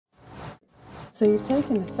So you've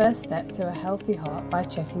taken the first step to a healthy heart by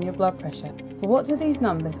checking your blood pressure. But what do these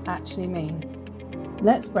numbers actually mean?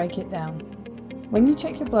 Let's break it down. When you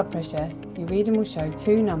check your blood pressure, your reading will show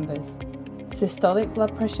two numbers. Systolic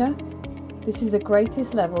blood pressure. This is the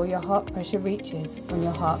greatest level your heart pressure reaches when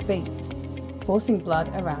your heart beats, forcing blood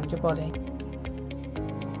around your body.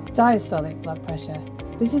 Diastolic blood pressure.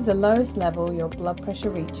 This is the lowest level your blood pressure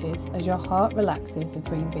reaches as your heart relaxes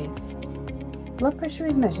between beats. Blood pressure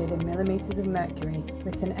is measured in millimeters of mercury,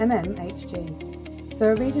 written mmHg, so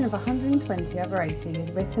a reading of 120/80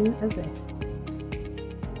 is written as this.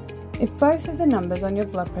 If both of the numbers on your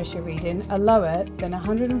blood pressure reading are lower than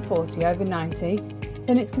 140/90,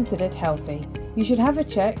 then it's considered healthy. You should have a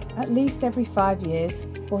check at least every 5 years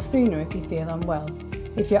or sooner if you feel unwell.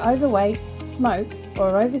 If you're overweight, smoke or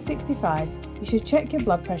are over 65, you should check your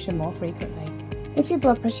blood pressure more frequently. If your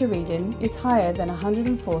blood pressure reading is higher than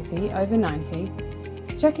 140/90,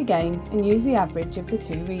 check again and use the average of the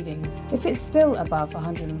two readings. If it's still above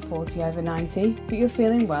 140/90 but you're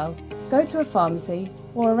feeling well, go to a pharmacy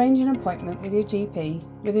or arrange an appointment with your GP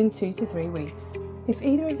within 2 to 3 weeks. If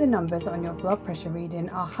either of the numbers on your blood pressure reading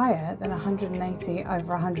are higher than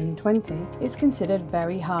 180/120, it's considered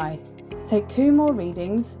very high. Take 2 more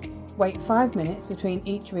readings, wait 5 minutes between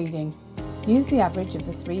each reading. Use the average of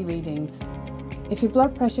the 3 readings. If your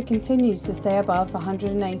blood pressure continues to stay above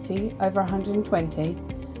 180/120,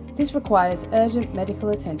 this requires urgent medical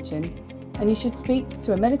attention and you should speak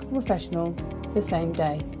to a medical professional the same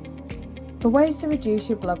day. For ways to reduce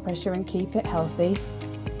your blood pressure and keep it healthy,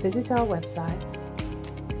 visit our website.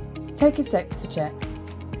 Take a sec to check.